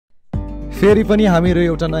फेरि पनि हामीहरू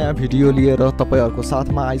एउटा नयाँ भिडियो लिएर तपाईहरुको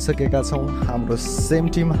साथमा आइसकेका छौं। हाम्रो सेम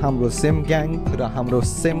टिम, हाम्रो सेम ग्याङ र हाम्रो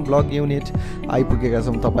सेम ब्लग युनिट आइपुगेका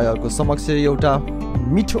छौं तपाईहरुको समक्ष एउटा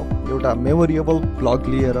मिठो एउटा मेमोरेबल ब्लग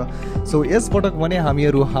लिएर। सो यस पटक भने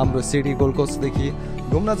हामीहरू हाम्रो सिटी गोल्ड कोस्ट देखि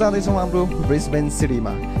घुम्न जाँदै छौं हाम्रो ब्रिस्बेन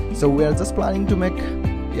सिटीमा। So we are just planning to make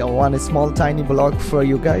one small tiny vlog for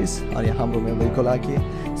you guys अनि हाम्रो मेमोरीको लागि।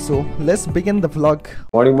 So let's begin the vlog।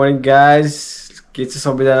 Morning guys, के छ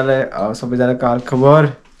सबैजनाको हाल खबर?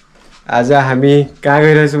 आज हामी कहाँ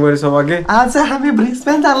गइरहेछौँ मैले सबैले? आज हामी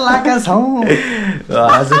ब्रिस्बेन जान लागेका छौँ।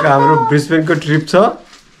 आजको हाम्रो ब्रिस्बेनको ट्रिप छ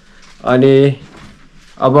अनि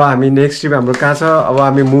अब हामी नेक्स्ट ट्रिप हाम्रो कहाँ छ? अब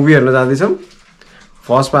हामी मुभी हेर्न जाँदैछौँ।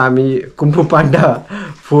 फर्स्टमा हामी कुम्फु पान्डा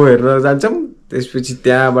 4 हेर्न जान्छौँ, त्यसपछि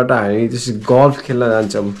त्यहाँबाट हामी त्यसै गल्फ खेल्न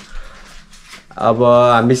जान्छौँ। अब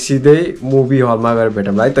हामी सिधै मुभी हलमा गएर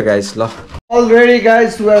भेटौँला है त गाइस। ल already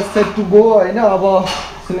guys we are set to go हैन। अब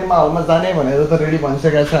सिनेमा हलमा जाने भनेर त रेडी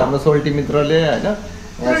भनिसकेको छ हाम्रो सोल्टी मित्रले हैन।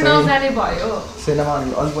 नजाने भयो सिनेमा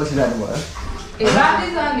अलि पछि जानु भयो। राति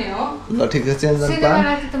जाने हो। ल ठिक छ, चेन्ज गर्न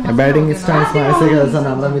प्लान। ब्याटिङ स्टान्समा आइसकेका छन्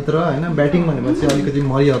हाम्रा मित्र हैन। ब्याटिङ भनेपछि अलिकति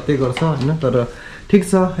मरिहत्ते गर्छ हैन, तर ठिक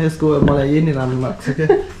छ, यसको मलाई यही नै राम्रो लाग्छ के।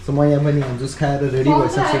 सो म यहाँ पनि जुस खाएर रेडी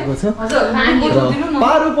भइसकेको छ र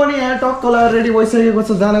पारु पनि यहाँ टक्क लगाएर रेडी भइसकेको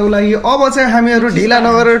छ जानको लागि। अब चाहिँ हामीहरू ढिला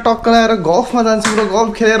नगरेर टक्क लगाएर गल्फमा जान्छौँ र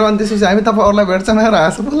गल्फ खेलेर अनि त्यसपछि हामी तपाईँहरूलाई भेट्छौँ यार।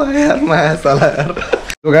 हाँसो पो लाग्यो यार, माया यार।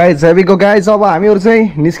 गाइज हेभीको गाइज, अब हामीहरू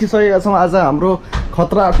चाहिँ निस्किसकेका छौँ। आज हाम्रो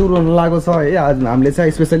खतरा टुर हुन लागेको छ है। आज हामीले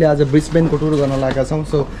चाहिँ स्पेसली आज ब्रिस्बेनको टुर गर्न लागेका छौँ।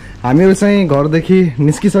 सो हामीहरू चाहिँ घरदेखि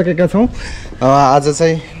निस्किसकेका छौँ। आज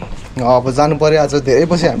चाहिँ अब जानु पर्यो। आज धेरै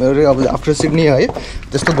पछि हामीहरू अब आफ्टर सिडनी है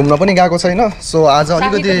त्यस्तो घुम्न पनि गएको छैन। सो आज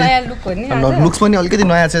अलिकति लुक्स पनि अलिकति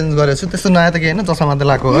नयाँ चेन्ज गरेको छु, त्यस्तो नयाँ त के होइन, चस्मा मात्रै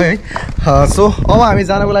लगाएको है। सो अब हामी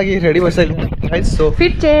जानको लागि रेडी भइसक्यौँ है। So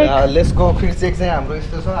let's go. Fit check चाहिँ हाम्रो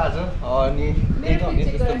यस्तो छ आज। अनि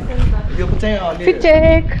यो चाहिँ फिट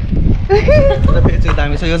चेक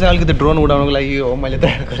दामी छ। यो चाहिँ अलिकति ड्रोन उडाउनको लागि हो मैले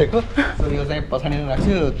तयार गरेको। सो यो चाहिँ पछाडि नै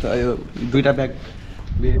राख्छु। यो दुईवटा ब्याग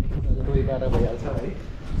भइहाल्छ है।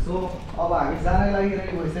 सो अब हामी जानको लागि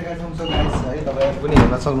रेडी भइसकेका छौँ। सो गाइस है तपाईँहरू पनि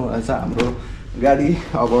हेर्न सक्नुहुनेछ हाम्रो गाडी।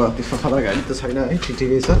 अब त्यस्तो खतरा गाडी त छैन है,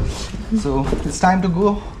 ठिकै छ। So it's time to go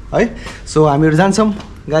है। सो हामीहरू जान्छौँ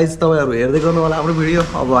गाइस, तपाईँहरू हेर्दै गर्नु होला हाम्रो भिडियो।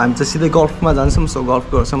 अब हामी चाहिँ सिधै गल्फमा जान्छौँ। सो गल्फ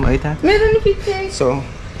गर्छौँ है त। सो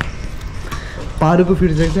पारुको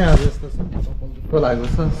फिट चाहिँ आज यस्तो छ लागेको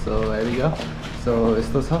छ। सो हेरी गयो। सो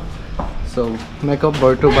यस्तो छ। सो मेकअप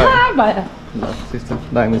भर्टो ल त्यस्तो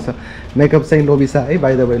दामी छ। मेकअप चाहिँ लोबिसा है,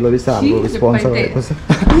 बाइ द वे लोबिसा हाम्रो स्पोन्सर भएको छ।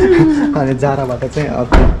 अनि जाराबाट चाहिँ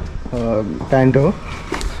अर्को प्यान्ट हो।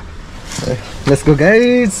 Let's go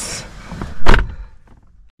guys.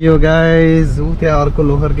 यो गाइज ऊ त्यहाँ अर्को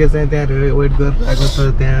लोखरके चाहिँ त्यहाँ वेट गरिरहेको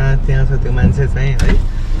छ। त्यहाँ छ त्यो मान्छे चाहिँ है।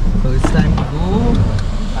 So it's time to go.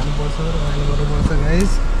 जानुपर्छ र रमाइलो गर्नुपर्छ guys.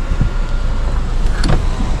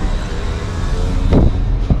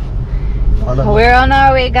 We're on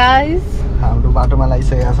our way guys। हाम्रो बाटोमा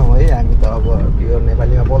लागिसकेका छौँ है। हामी त अब प्योर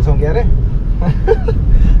नेपालीमा बोल्छौँ के अरे।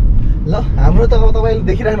 ल हाम्रो त अब तपाईँले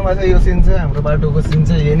देखिरहनु भएको छ यो सिन चाहिँ हाम्रो बाटोको सिन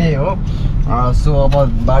चाहिँ यही नै हो। सो अब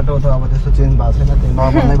बाटो त अब त्यस्तो चेन्ज भएको छैन, त्यो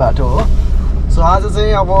नर्मल नै बाटो हो। सो आज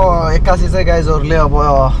चाहिँ अब 81 चाहिँ गाइजहरूले अब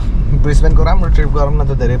ब्रिस्बेनको राम्रो ट्रिप गरौँ न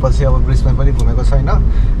त। धेरै पछि अब ब्रिस्बेन पनि घुमेको छैन,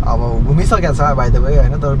 अब घुमिसकेको छ बाइ द वे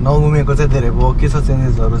होइन, तर नघुमेको चाहिँ धेरै भयो। के छ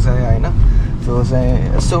चेन्जेसहरू चाहिँ होइन। सो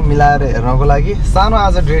चाहिँ यसो मिलाएर हेर्नको लागि सानो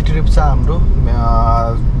आज डे ट्रिप छ हाम्रो।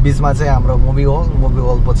 बिचमा चाहिँ हाम्रो मुभी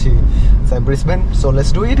हल पछि चाहिँ Brisbane. So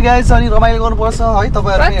let's do it guys. अनि रमाइलो गर्नुपर्छ है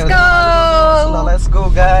तपाईँहरू पनि। Let's go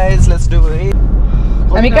guys, let's do it.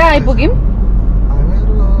 हामी कहाँ आइपुग्यौँ?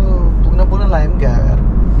 हामीहरू पुग्न लाग्यौँ क्या यार।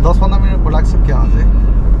 10-15 मिनट लाग्छ क्या अझै,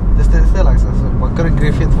 त्यस्तै लाग्छ। भर्खरै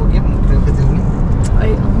ग्रिफिथ पुग्यौँ। Griffith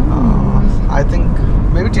I think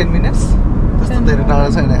maybe 10 minutes, त्यस्तो धेरै टाढा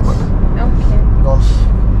छैन यहाँबाट। गल्फ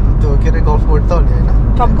त्यो के अरे गल्फ कोर्ट त हो नि होइन?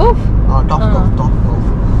 टपगोल्फ।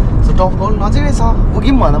 सो टपगोल्फ नजिकै छ,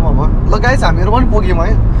 पुग्यौँ भनौँ अब। ल गाइस हामीहरू पनि पुग्यौँ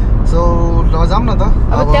है। सो ल जाऊँ न त।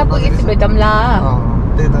 अब त्यहाँ पुगेपछि भेटौँला।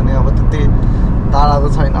 त्यही त नि, अब त्यति टाढा त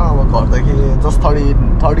छैन। अब घरदेखि जस्ट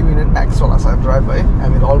 30 मिनट म्याक्स होला सायद ड्राइभ है।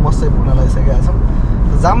 हामीहरू अलमोस्ट चाहिँ पुग्न लागिसकेका छौँ।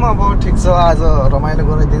 जाऊँ अब, ठिक छ। आज रमाइलो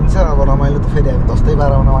गर्ने दिन छ। अब रमाइलो त फेरि हामी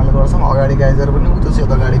 10:12 रमाइलो गर्छौँ। अगाडि गाइजहरू पनि उतो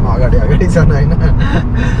सेतो गाडीमा अगाडि छन् होइन।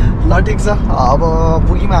 ल ठिक छ, अब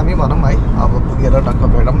पुग्यौँ हामी भनौँ है। अब पुगेर टक्क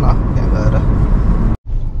भेटौँ न त्यहाँ गएर।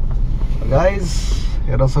 गाइज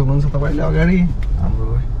हेर्न सक्नुहुन्छ तपाईँले अगाडि हाम्रो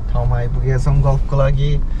ठाउँमा आइपुगेका छौँ गल्फको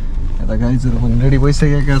लागि। यता गाइजहरू पनि रेडी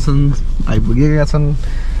भइसकेका छन्, आइपुगेका छन्।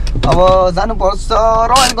 अब जानुपर्छ,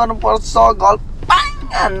 रमाइलो गर्नुपर्छ, गल्फ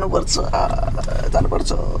हान्नुपर्छ,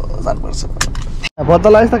 जानुपर्छ। पत्ता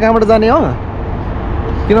लगाएस् त कहाँबाट जाने हो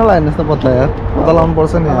किन लगाएनस् त पत्ता यार पत्ता लाउनु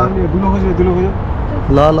पर्छ नि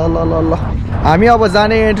ल ल ल ल ल हामी अब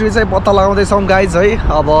जाने एन्ट्री चाहिँ पत्ता लगाउँदैछौँ गाइज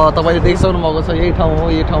है अब तपाईँले देखिसक्नु भएको छ यही ठाउँ हो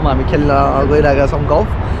यही ठाउँमा हामी खेल्न गइरहेका छौँ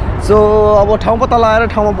गल्फ सो अब ठाउँ पत्ता लगाएर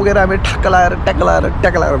ठाउँमा पुगेर हामी ठ्याक्क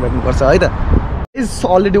लगाएर भेट्नुपर्छ है त is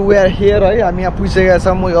already we are here है हामी यहाँ पुगिसकेका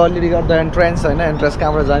छौँ अलरेडी गट द एन्ट्रेन्स होइन एन्ट्रेन्स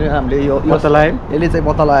कहाँबाट जाने हामीले यो पत्ता लगायो यसले चाहिँ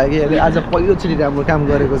पत्ता लाग्यो कि यसले आज पहिलोचोटि राम्रो काम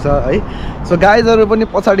गरेको छ है सो गाइजहरू पनि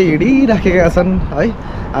पछाडि हिँडिराखेका छन् है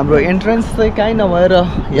हाम्रो एन्ट्रेन्स चाहिँ कहीँ नभएर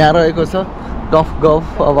यहाँ रहेको छ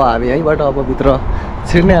टपगल्फ अब हामी यहीँबाट अब भित्र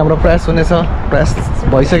छिर्ने हाम्रो प्रयास हुनेछ प्रयास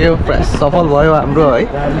भइसक्यो प्रयास सफल भयो हाम्रो है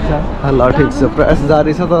ल ठिक छ प्रयास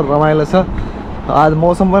जारी छ तर रमाइलो छ आज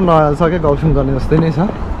मौसम पनि रमाइलो छ क्या गल्फिङ गर्ने जस्तै नै छ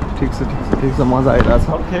ठिक छ मजा आइरहेछ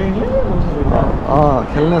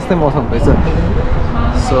खेल्ने जस्तै मौसम रहेछ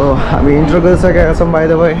सो हामी इन्ट्रो गरिसकेका छौँ बाइ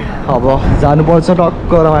द वे अब जानुपर्छ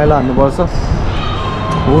टक्क रमाइलो हान्नुपर्छ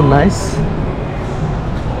हो नाइस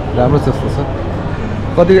राम्रो छ जस्तो छ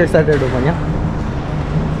कतिको एक्साइटेड हो पनि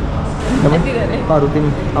अरू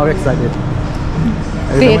तिमी अब एक्साइटेड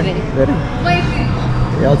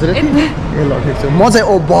हजुर ए ल ठिक छ म चाहिँ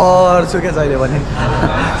ओभर छु क्या जहिले पनि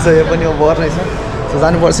सो यो पनि ओभर रहेछ सो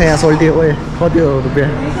जानुपर्छ यहाँ सोल्टी ओ कति हो रुपियाँ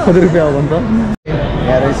हो भने त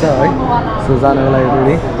यहाँ रहेछ है सो जानुको लागि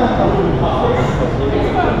रेडी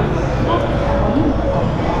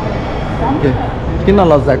किन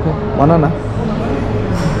लजाएको भन न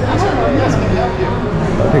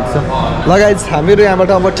ठिक छ लगाइ हामीहरू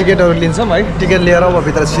यहाँबाट अब टिकटहरू लिन्छौँ है टिकट लिएर अब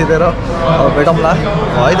भित्र छिरेर भेटौँला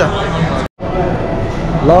है त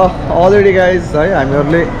ल अलरेडी गाइज है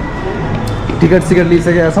हामीहरूले टिकट सिकट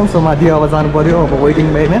लिइसकेका छौँ सो माथि अब जानु पऱ्यो अब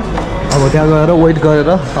वेटिङ बेमा अब त्यहाँ गएर वेट गरेर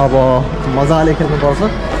अब मजाले खेल्नुपर्छ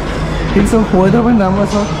ठिक छ वेदर पनि राम्रो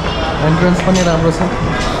छ एन्ट्रेन्स पनि राम्रो छ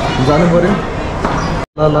जानु पऱ्यो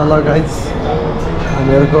ल ल ल गाइज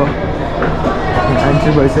हामीहरूको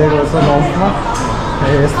एन्ट्री भइसकेको छ गल्फमा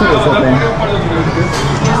यस्तो रहेछ त्यहाँ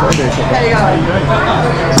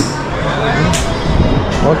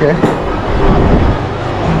ओके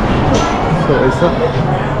सो रहेछ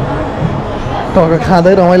टक्क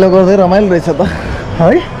खाँदै रमाइलो गर्दै रमाइलो रहेछ त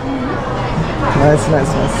है नाइस नाइस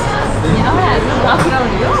नाइस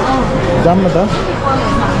जाऊँ न त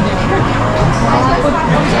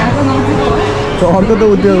अर्को त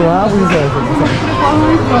उद्योग पुगिसकेको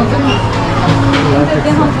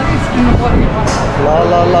ल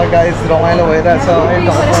ल ल गाइस रमाइलो भइरहेछ है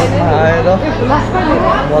टपमा आएर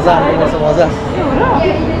मजा आउनुपर्छ मजा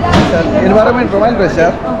इन्भाइरोमेन्ट रमाइलो रहेछ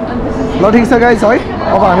यार ल ठिक छ गाइस है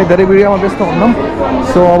अब हामी धेरै भिडियोमा व्यस्त हुन्नौँ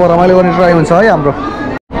सो अब रमाइलो गर्ने ट्राई हुन्छ है हाम्रो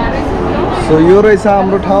सो यो रहेछ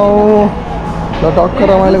हाम्रो ठाउँ ल टक्क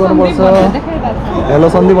रमाइलो गर्नुपर्छ हेलो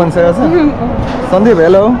सन्दीप भनिसकेको छ सन्दीप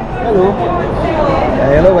हेलो हेलो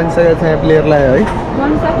हेलो भनिसकेको छ यहाँ प्लेयरलाई है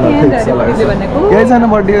केही छैन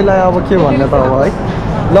बर्थडेलाई अब के भन्ने त अब है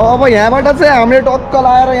ल अब यहाँबाट चाहिँ हामीले टक्क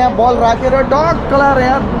लाएर यहाँ बल राखेर टक्क लाएर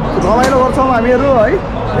यहाँ रमाइलो गर्छौँ हामीहरू है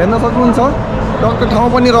हेर्न सक्नुहुन्छ टक्क ठाउँ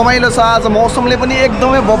पनि रमाइलो छ आज मौसमले पनि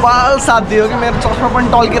एकदमै बबाल साथ दियो कि मेरो चस्मा पनि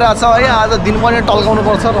टल्किरहेको छ है आज दिन पनि टल्काउनु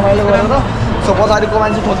पर्छ रमाइलो गरेर सो पछाडिको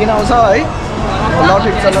मान्छे ठोकिन आउँछ है ल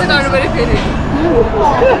ठिक छ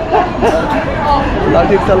ल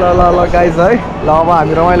ठिक छ ल ल ल गाइज है ल अब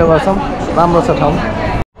हामी रमाइलो गर्छौँ राम्रो छ ठाउँ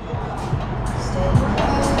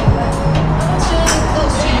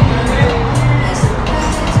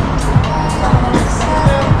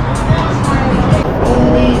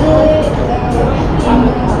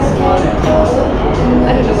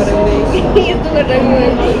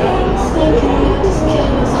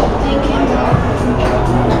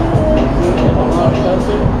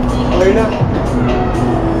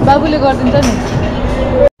बाबुले गरिदिन्छ नि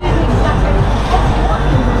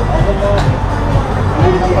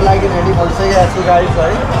लागि रेडी भइसकेको छु गाइस है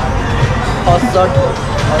फर्स्ट शट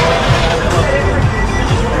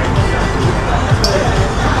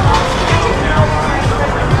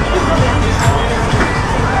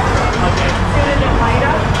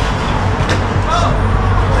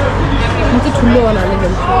म चाहिँ ठुलोवालाले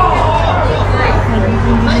खेल्छु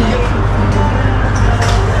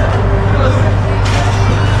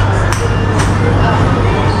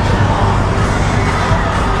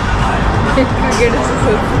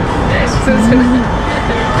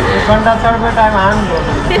टाइम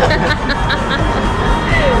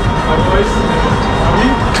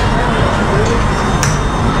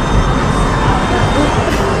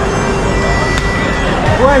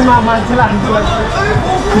मान्छेलाई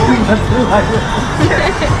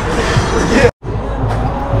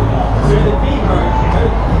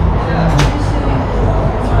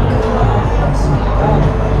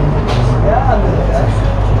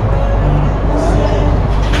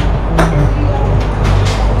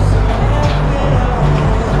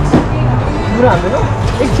तिम्रो हाल्दैन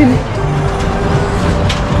एकछिन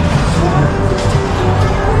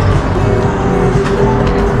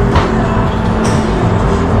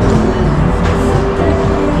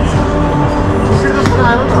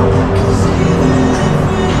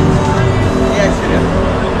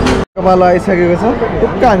कपाल आइसकेको छ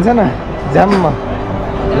टुक्का हान्छ न झ्याममा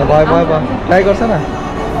भयो भयो भयो ट्राई गर्छ न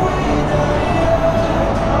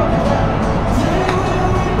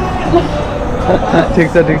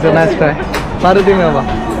ठिक छ नाइस ट्राई पारो तिमी अब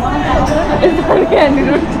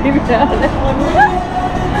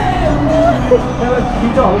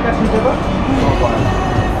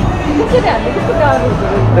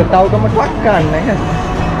त्यो टाउकोमा टक्क हान्ने क्या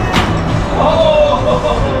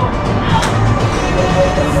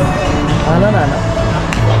हान न हान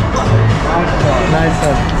नाइस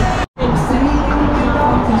सर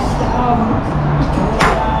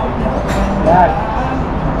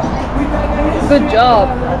Good job.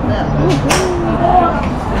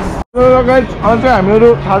 अझै हामीहरू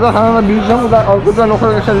खाजा खानालाई बिर्छौँ उता अर्को चाहिँ लोकल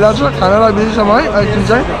रेस्टुरेन्ट जान्छ खानालाई बिर्छौँ है एकछिन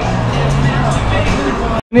चाहिँ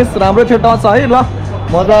राम्रो थियो टच है ल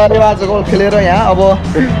मजाले आजको खेलेर यहाँ अब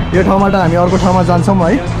यो ठाउँबाट हामी अर्को ठाउँमा जान्छौँ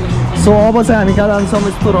है सो अब चाहिँ हामी कहाँ जान्छौँ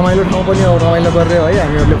यस्तो रमाइलो ठाउँ पनि अब रमाइलो गरेर है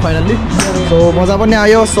हामीहरूले फाइनल्ली सो मजा पनि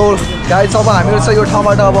आयो सो गाइज अब हामीहरू चाहिँ यो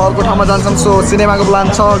ठाउँबाट अब अर्को ठाउँमा जान्छौँ सो सिनेमाको प्लान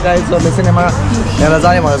छ गाइजहरूले सिनेमा हेरेर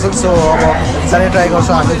जाने भनेको छ सो अब जाने ट्राई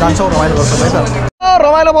गर्छौँ हामी जान्छौँ रमाइलो गर्छौँ है त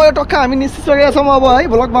रमाइलो भयो टक्क हामी निस्किसकेका छौँ अब है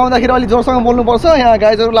भ्लगमा आउँदाखेरि अलिक जोरसँग बोल्नुपर्छ यहाँ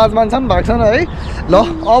गाइजहरू लाज मान्छन् भाग्छन् है ल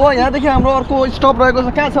अब यहाँदेखि हाम्रो अर्को स्टप रहेको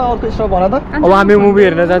छ कहाँ छ अर्को स्टप भन त अब हामी मुभी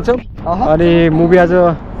हेर्न जान्छौँ अनि मुभी आज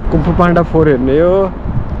कुम्फु पाण्डा 4 हेर्ने हो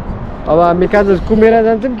अब हामी कहाँ जान्छौँ कुमेरा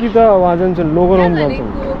जान्छौँ कि त वहाँ जान्छौँ लोगन होम जान्छौँ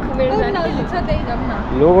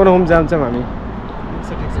लोगन होम जान्छौँ हामी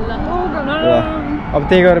अब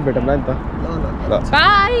त्यही गरेर भेटौँला नि त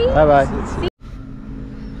बाई बाई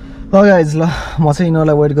ल गाइज ल म चाहिँ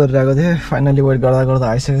यिनीहरूलाई वेट गरिरहेको थिएँ फाइनली वेट गर्दा गर्दा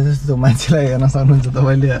आइसकेको छु त्यो मान्छेलाई हेर्न सक्नुहुन्छ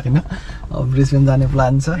तपाईँले होइन अब ब्रिस्बेन जाने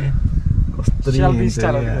प्लान छ कस्तो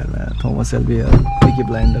थोमस सेल्बी पिकी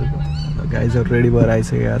ब्लाइन्डरको गाइजहरू रेडी भएर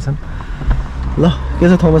आइसकेका छन् ल के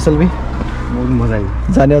छ थोमस सेल्बी बहुत मजा आयो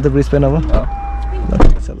जाने हो त ब्रिस्बेन अब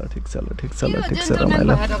ठिक छ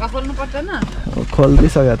रमाइलो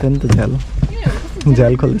खोलिदिइसकेको थियो नि त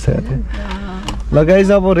झ्याल खोलिदिइसकेको थियो ल गाइज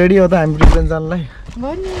अब रेडी हो त हामी ब्रिस्बेन जानलाई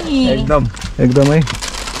एकदमै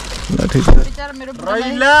ल ठिक छ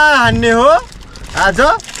रैला हान्ने हो आज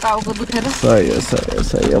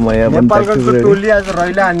सही हो म यहाँ नेपालको टोली आज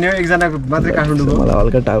रैला हान्ने हो एकजनाको मात्रै काठमाडौँको मलाई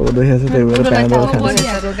हल्का टाउको दुखेको छ त्यही भएर प्यान्डल खान्छ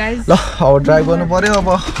ल अब ड्राइभ गर्नु पर्यो अब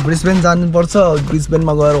ब्रिस्बेन जानुपर्छ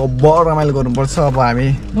ब्रिस्बेनमा गएर बड रमाइलो गर्नुपर्छ अब हामी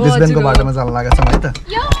ब्रिस्बेनको बाटोमा जान लागेको छौँ है त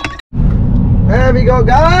Here we go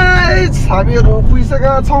guys हामीहरू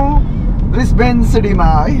पुगिसकेका छौँ ब्रिस्बेन सिटीमा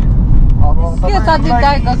है के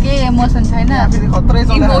सजिलो के इमोसन छैन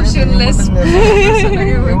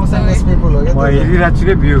इमोसनलेस पिपल हो म हेरिरहेको छु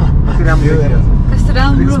के भ्यू कति राम्रो कस्तो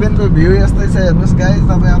राम्रो ब्रिस्बेनको भ्यू यस्तै छ हेर्नुहोस् गाइस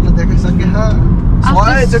तपाईहरुले देखाइसके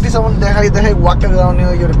एकचोटिसम्म देखाइ वाक गराउने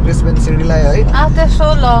हो यो ब्रिस्बेन सिटीलाई है आफ्टर सो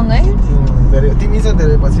लङ है धेरै तिमी चाहिँ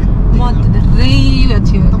धेरै पछि म धेरै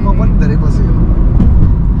पछि त म पनि धेरै पछि हो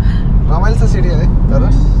रमाइलो छ सिटी है तर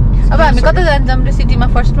अब हामी कता जान्छौँ रे सिटीमा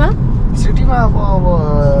फर्स्टमा सिटीमा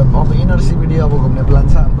अब इनर सिबिडी अब घुम्ने प्लान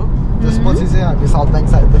छ हाम्रो त्यसपछि चाहिँ हामी साउथ ब्याङ्क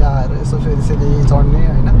साइडतिर आएर यसो फेरि चढ्ने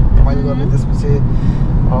होइन रमाइलो गर्ने त्यसपछि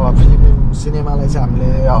अब फिल्म सिनेमालाई चाहिँ हामीले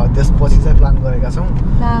त्यसपछि चाहिँ प्लान गरेका छौँ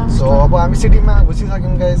सो अब हामी सिटीमा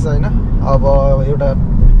घुसिसक्यौँ गाइस होइन अब एउटा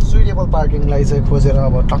सुइटेबल पार्किङलाई चाहिँ खोजेर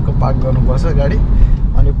अब टक्क पार्क गर्नुपर्छ गाडी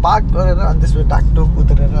अनि पार्क गरेर अनि त्यसपछि टाकटुक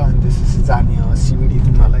उत्रेर अनि त्यसपछि जाने हो सिबिडी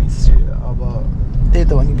घुम्नलाई अब त्यही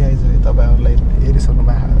त हो नि गाइज है तपाईँहरूलाई हेरिसक्नु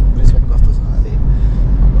भएको ब्रिस्बेन कस्तो छ अहिले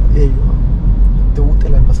यही हो त्यो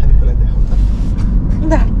त्यसलाई पछाडि त्यसलाई देखाउँ त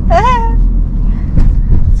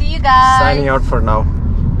signing out for now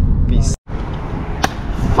peace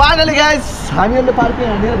finally guys हामीहरूले पार्किङ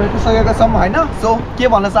हानेर भेटिसकेका छौँ होइन सो के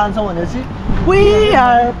भन्न चाहन्छौँ भनेपछि we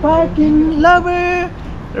are parking lover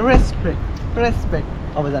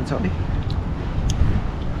respect अब जान्छौँ नि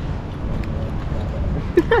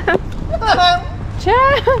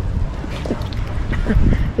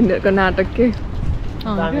यिनीहरूको नाटक के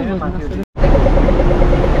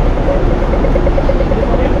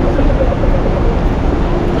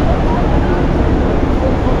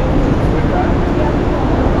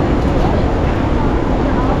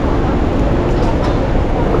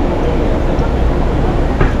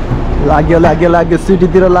लाग्यो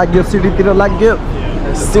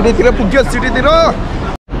सिटीतिर पुग्यो सिटीतिर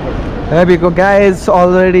हेभीको गाइज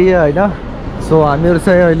अलरेडी होइन सो हामीहरू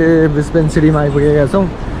चाहिँ अहिले ब्रिस्बेन सिटीमा आइपुगेका छौँ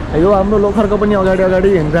यो हाम्रो लोखरको पनि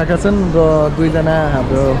अगाडि हिँडिरहेका छन् र दुईजना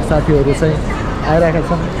हाम्रो साथीहरू चाहिँ आइरहेका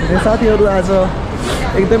छन्। यो साथीहरू आज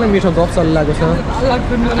एकदमै मिठो गफ चलिरहेको छ।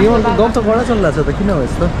 तिमीहरूको गफ त कडा चलिरहेको छ त, किन हो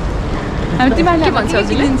यस्तो? गफ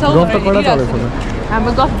त कडा चलेको छ।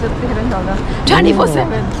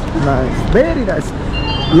 Nice, very nice.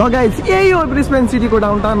 ल गाइज, यही हो ब्रिस्बेन सिटीको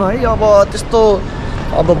डाउनटाउन है। अब त्यस्तो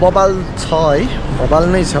अब बबाल छ है,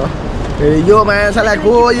 बबाल नै छ। यो मान्छेलाई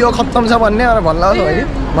को यो खत्तम छ भन्ने भन्ला है,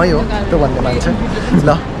 मै हो त्यो भन्ने मान्छे।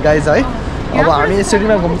 ल गाइज है, अब हामी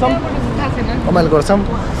सिटीमा घुम्छौँ, रमाइलो गर्छौँ।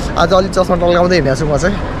 आज अलिक चस्मा टल्काउँदै हिँडेको छु म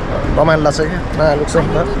चाहिँ, रमाइलो लाग्छ क्या, नयाँ लुक छ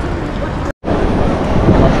नि त।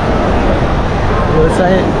 यो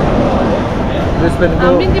चाहिँ ब्रिस्बेनको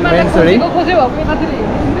मेन सिटी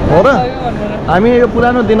हो र। हामी यो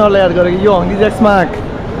पुरानो दिनहरूलाई याद गरेको, यो हङ्गी ज्याक्समा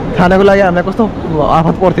खानको लागि हामीलाई कस्तो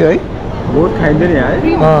आफत पर्थ्यो है। बहुत खाइँदैन है।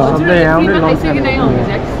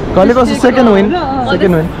 कहिले कस्तो सेकेन्ड विन।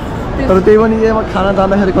 तर त्यही पनि यसमा खाना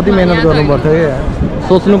जाँदाखेरि कति मिहिनेत गर्नु पर्थ्यो क्या,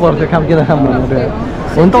 सोच्नु पर्थ्यो खाम किन खाम भन्नु।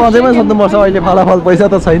 हुन त अझै पनि सोध्नु पर्छ, अहिले फालाफल पैसा त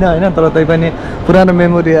छैन होइन, तर त्यही पनि पुरानो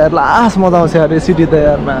मेमोरी यार, लास्ट मजा आउँछ यार। यो सिटी त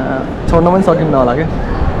यारमा छोड्न पनि सकिन्न होला क्या।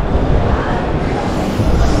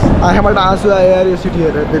 आँखाबाट आँसु आयो यार यो सिटी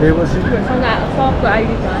हेरेर धेरै पछि।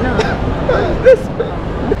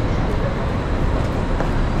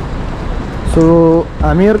 सो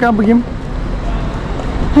हामीहरू कहाँ पुग्यौँ?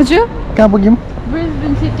 हजुर कहाँ पुग्यौँ?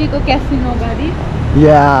 ब्रिस्बेन सिटीको क्यासिनो गाडी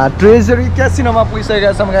या ट्रेजरी क्यासिनोमा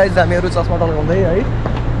पुगिसकेका छौँ गाइज। हामीहरू चस्मा टल्काउँदै है,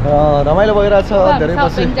 रमाइलो भइरहेछ। धेरै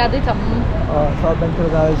पछि साउथ ब्याङ्कतिर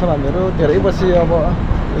जाँदैछौँ हामीहरू, धेरै पछि अब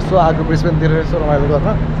यसो आएको ब्रिस्बेनतिर यसो रमाइलो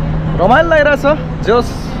गर्न रमाइलो लागिरहेछ। जस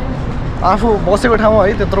आफू बसेको ठाउँ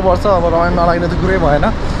है त्यत्रो वर्ष, अब रमाइलो नलाग्ने त कुरै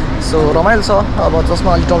भएन। सो रमाइलो छ, अब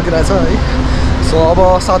चस्मा अलिक टल्किरहेछ है। सो अब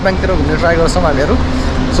साउथ ब्याङ्कतिर घुम्ने ट्राई गर्छौँ हामीहरू।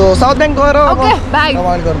 सो साउथ ब्याङ्क गएर अब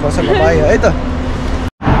रमाइलो गर्नुपर्छ। ल बाई है त।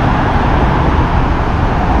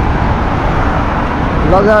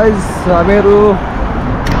 ल गाइज, हामीहरू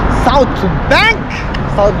साउथ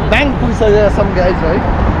ब्याङ्क पुगिसकेका छौँ गाइज है।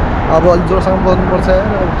 अब अलिक जोरसँग बोल्नुपर्छ यार,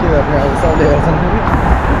 अब के गर्ने, अब सबले हेर्छन् फेरि।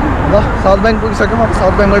 ल साउथ ब्याङ्क पुगिसक्यौँ। अब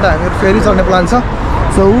साउथ ब्याङ्कबाट हामीहरू फेरि चढ्ने प्लान छ।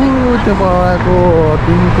 सो त्यो पढाएको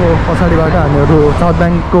टिमको पछाडिबाट हामीहरू साउथ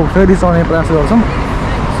ब्याङ्कको फेरि चढ्ने प्रयास गर्छौँ।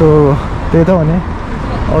 सो त्यही त हो नि,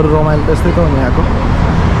 अरू रमाइलो त्यस्तै त हो नि यहाँको।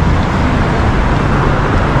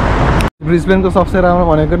 ब्रिस्बेनको सबसे राम्रो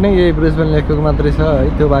भनेको नै यही ब्रिस्बेन लेकको मात्रै छ है,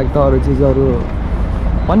 त्यो बाहेक त अरू चिजहरू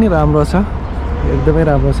पनि राम्रो छ, एकदमै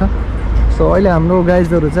राम्रो छ। सो अहिले हाम्रो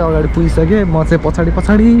गाइजहरू चाहिँ अगाडि पुगिसके, म चाहिँ पछाडि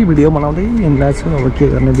भिडियो बनाउँदै हिँडिरहेको छु। अब के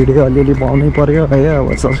गर्ने, भिडियो अलिअलि बनाउनै पऱ्यो है।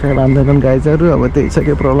 अब सब्सक्राइब हान्दैनन् गाइजहरू, अब त्यही छ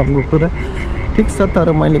के प्रब्लमको कुरा। ठिक छ,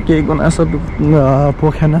 तर मैले केही गुनासो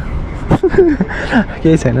पोखेन,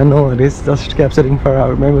 केही छैन, no worries, just capturing for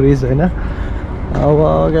our memories होइन। अब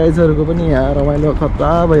गाइजहरूको पनि यहाँ रमाइलो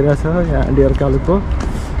खतरा भइरहेछ यहाँ डियर कालुको।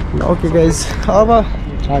 ल ओके गाइज, अब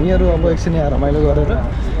हामीहरू अब एकछिन यहाँ रमाइलो गरेर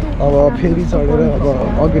अब फेरि चढेर,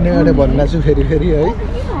 अब अघि नै अगाडि भनिरहेको छु फेरि है।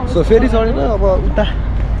 सो फेरि चढेर अब उता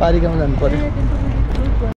पारिगाउँ जानु पऱ्यो।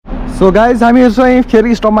 सो गाइज, हामीहरू चाहिँ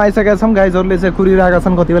फेरि स्टपमा आइसकेका छौँ। गाइजहरूले चाहिँ कुरिरहेका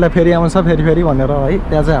छन् कति बेला फेरि आउँछ फेरि भनेर है।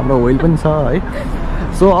 त्यहाँ चाहिँ हाम्रो व्हिल पनि छ है।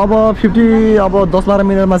 सो अब 10-12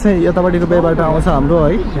 मिनटमा चाहिँ यतापट्टिको बेबाट आउँछ हाम्रो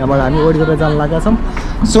है। यहाँबाट हामी ओडिएर जान लागेका छौँ।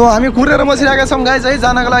 सो हामी कुरेर बसिरहेका छौँ गाइज है,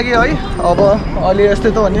 जानको लागि है। अब अलि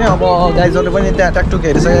यस्तै त हो नि, अब गाइजहरूले पनि त्यहाँ ट्याकटुक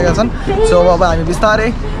हेरिसकेका छन्। सो अब हामी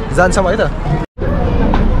बिस्तारै जान्छौँ है त।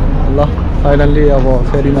 ल फाइनल्ली अब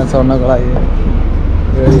फेरिमा चढ्नको लागि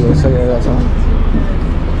रेडी भइसकेका छौँ।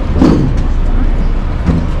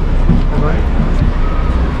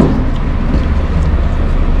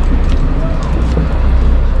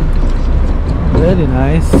 Very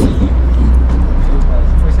nice.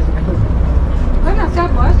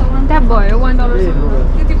 ट्याप भयो $1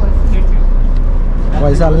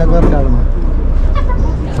 पैसा हाल्ने गर कार्डमा।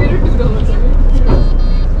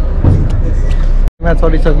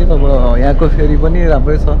 चढिसक्यो। अब यहाँको फेरि पनि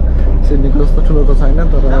राम्रै छ, सिडनीको जस्तो ठुलो त छैन,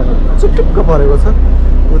 तर चुटुक्क परेको छ।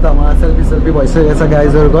 उतामा सेल्फी भइसकेको छ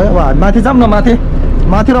गाइजहरू गयो। अब हामी माथि जाऊँ न,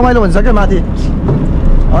 माथि रमाइलो हुन्छ क्या माथि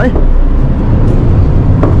है।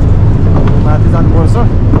 माथि जानुपर्छ,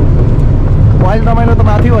 अहिले रमाइलो त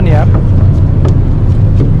माथि हो नि यार।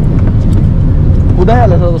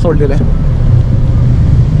 कुदाइहालेछ त सोल्टीले,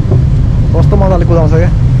 कस्तो मजाले कुदाउँछ क्या।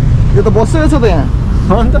 यो त बसेको छ त यहाँ,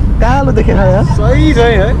 अन्त कालो देखेर यार, सही छ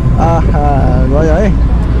है। आहा गयो है।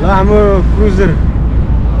 ल हाम्रो क्रुजर,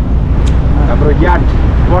 हाम्रो yacht,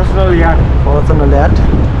 personal yacht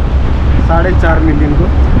 4.5 मिलियनको।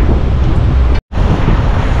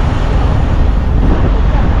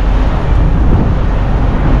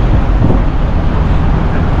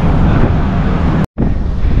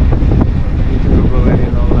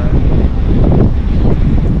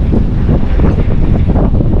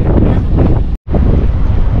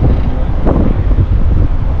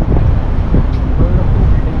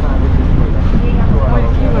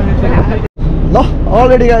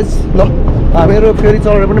 Already guys ल हामीहरू फेरि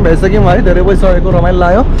चढेर पनि भइसक्यौँ है धेरै भइसकेको रमाइलो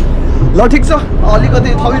लाग्यो ल ठिक छ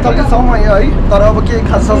अलिकति थकी समय है तर अब के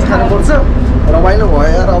खाजा खानुपर्छ रमाइलो भयो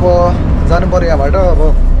यार अब जानु पर्यो यहाँबाट अब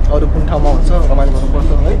अरू कुन ठाउँमा हुन्छ रमाइलो गर्नुपर्छ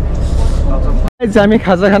है हामी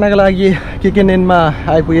खाजा खानको लागि किकिन इनमा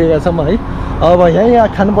आइपुगेका छौँ है अब यहाँ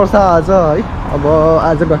खानुपर्छ आज है अब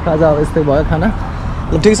आजको खाजा अब यस्तै भयो खाना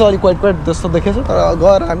ल ठिक छ अलिक क्वाइट जस्तो देखेछ तर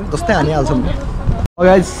गएर हामी जस्तै हानिहाल्छौँ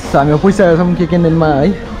गाइस हामी पुगिसकेका छौँ किकिन इनमा है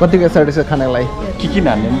कतिको एक्साइटेड छ खानाको लागि किकिन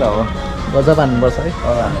हान्ने नि त अब गजब हान्नुपर्छ है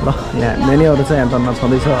ल यहाँ मेन्युहरू चाहिँ यहाँ टन्न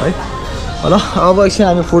छँदैछ है ल अब एकछिन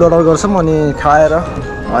हामी फुड अर्डर गर्छौँ अनि खाएर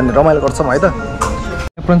अनि रमाइलो गर्छौँ है त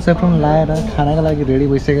सेप्रोन लाएर खानाको लागि रेडी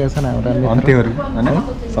भइसकेका छन् हाम्रो हन्तेहरू होइन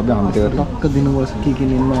सबै हन्तेहरू टक्क दिनुपर्छ किकिन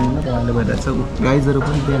इनमा होइन तपाईँले भइरहेको छ गाइजहरू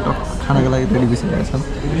पनि त्यहाँ टक्क खानाको लागि रेडी भइसकेका छन्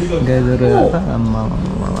गाइजहरू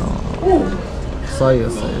सही हो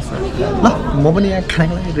ल म पनि यहाँ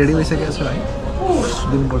खानाको लागि रेडी भइसकेको छु है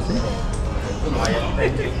दिनुपर्छ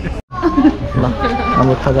ल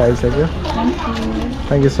हाम्रो खाजा आइसक्यो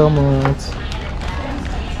थ्याङ्क यू सो मच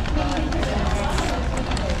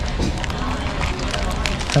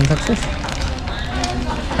खान सक्छस्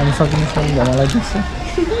खान सकिन्छ भने मलाई दिन्छ है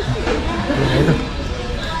त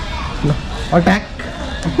ल अट्याक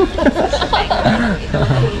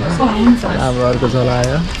अब अर्को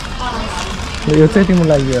चलायो यो चाहिँ तिम्रो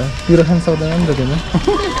लागि हो पिरो खान सक्दैन नि त तिमी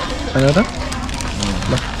होइन त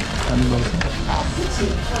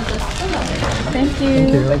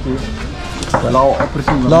ल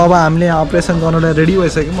ल अब हामीले अपरेसन गर्नलाई रेडी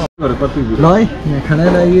भइसक्यौँ ल है यहाँ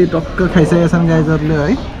खानाको लागि टक्क खाइसकेका छन् गाइजहरूले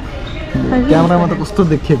है क्यामेरामा त कस्तो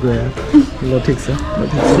देखिएको यार ल ठिक छ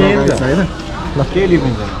होइन ल के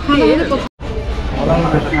लिनुहुन्छ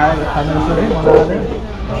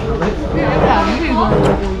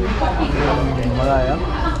मजा आयो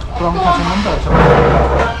प्रम खान्छ मन त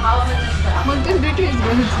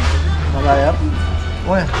मजा आयो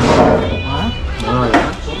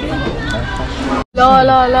ल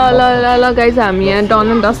ल ल ल ल ल गाइज हामी यहाँ डन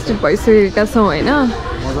एन्ड डस्टेड भइसकेका छौँ होइन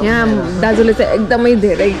यहाँ दाजुले चाहिँ एकदमै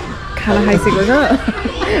धेरै खाना खाइसकेको छ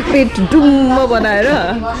पेट डुम्म बनाएर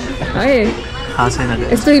है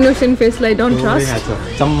यस्तो इनोसेन्ट फेसलाई डोन्ट ट्रस्ट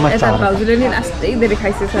यता भाउजूले नि लास्टै धेरै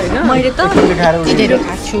खाइसकेको छ होइन मैले त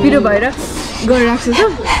पिरो भएर गरिराख्छु छ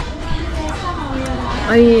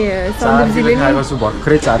अनि सन्दीपजीले नि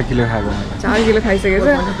भर्खरै 4 किलो खाएको 4 किलो खाइसकेको छ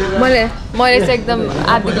मैले चाहिँ एकदम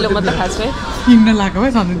आधा किलो मात्र खाएको छु है किन्न लाग्यो है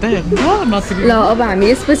सन्दीप दाइ ल अब हामी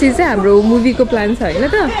यसपछि चाहिँ हाम्रो मुभीको प्लान छ होइन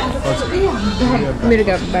त मेरो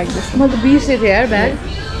ब्याग म त बिर्सेको थिएँ यार ब्याग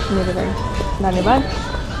मेरो ब्याग धन्यवाद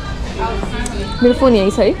मेरो फोन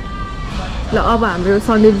यहीँ छ है ल अब हाम्रो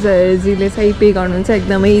सन्दीपजीले चाहिँ पे गर्नुहुन्छ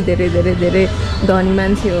एकदमै धेरै धेरै धेरै धनी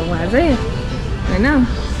मान्छे हो उहाँ चाहिँ होइन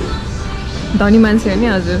धनी मान्छे हो नि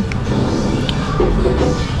हजुर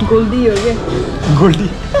गोल्डी हो क्या गोल्डी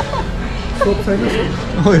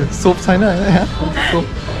सोप छैन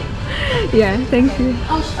या थ्याङ्क यू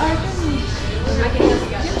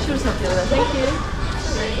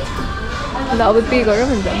ल अब पे गरौँ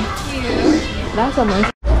अन्त लासम्म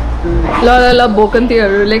ल ल ल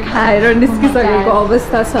भोकन्तीहरूले खाएर निस्किसकेको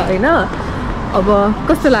अवस्था छ होइन अब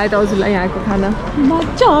कस्तो लाग्यो त हजुरलाई यहाँको खाना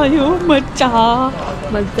मजा आयो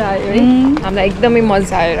मजा आयो है हामीलाई एकदमै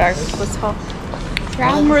मजा आइरहेको छ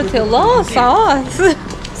राम्रो थियो ल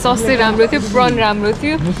सस चाहिँ राम्रो थियो प्रन राम्रो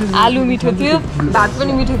थियो आलु मिठो थियो भात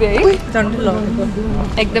पनि मिठो थियो है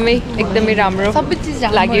एकदमै राम्रो सबै चिज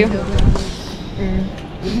लाग्यो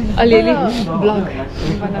अलिअलि ब्लग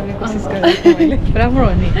बनाउने कोसिस गरेको राम्रो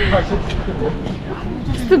हो नि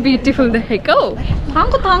कस्तो ब्युटिफुल देखेको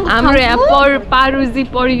हाम्रो यहाँ पारुजी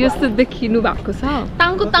परि जस्तो देखिनु भएको छ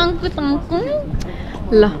ताङको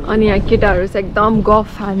ल अनि यहाँ केटाहरू चाहिँ एकदम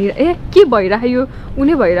गफ हानेर के भइराख्यो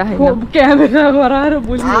उनी भइराखेको क्यामेरा गराएर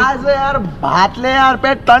बोल्नु आज यार भातले यार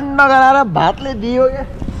पेट टन्न गराएर भातले दियो के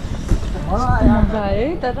मजा आयो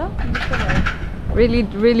तर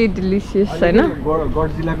really delicious हैन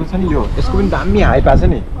गडजिलाको छ नि यो यसको पनि दामी हाइप आछ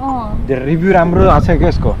नि रिभ्यू राम्रो आछ के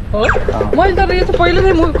यसको हो मैले त यो त पहिलो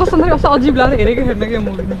चाहिँ मुभी कस्तो कस्तो अजिब लाग्यो हेरेको हेर्न के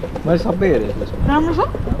मुभी मैले सबै हेरे राम्रो छ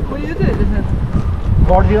मैले यो त हेरेछ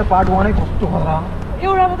गडजिला पार्ट 1 नै कस्तो खतरा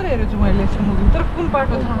एउटा मात्र हेरेछु मैले यसको मुभी तर कुन पार्ट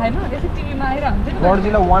हो थाहा छैन यसै टिभीमा आइरहन्छ नि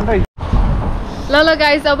गडजिला 1 र ल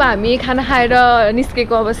गाइज अब हामी खाना खाएर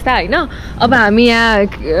निस्केको अवस्था होइन अब हामी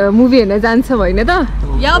यहाँ मुभी हेर्न जान्छौँ होइन त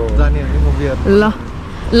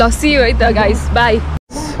ल सी है त गाइज बाई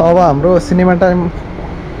अब हाम्रो सिनेमा टाइम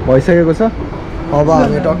भइसकेको छ अब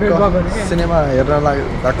हामी टक्क सिनेमा हेर्न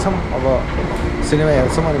लाग्छौँ अब सिनेमा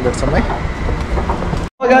हेर्छौँ अनि भेट्छौँ है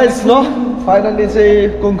गाइज ल फाइनली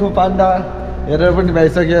चाहिँ कुङफु पान्डा हेरेर पनि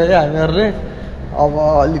भइसक्यो है हामीहरूले अब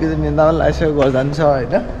अलिकति निन्दा पनि लागिसक्यो घर जान्छ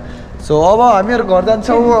होइन सो अब हामीहरू घर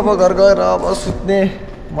जान्छौँ अब घर गएर अब सुत्ने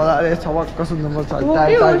मजाले छपक्क सुत्नुपर्छ अब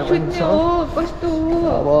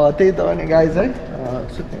त्यही त अनि गाइज है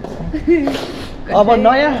सुत्ने अब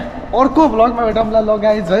नयाँ अर्को भ्लगमा भेटौँला ल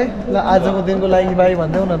गाइज है ल आजको दिनको लागि बाई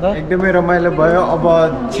भनिदेऊ न त एकदमै रमाइलो भयो अब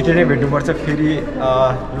छिटै नै भेट्नुपर्छ फेरि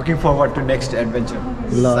looking forward to next adventure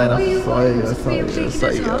ल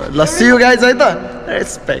सही हो ल सी यू गाइज है त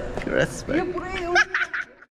रेस्पेक्ट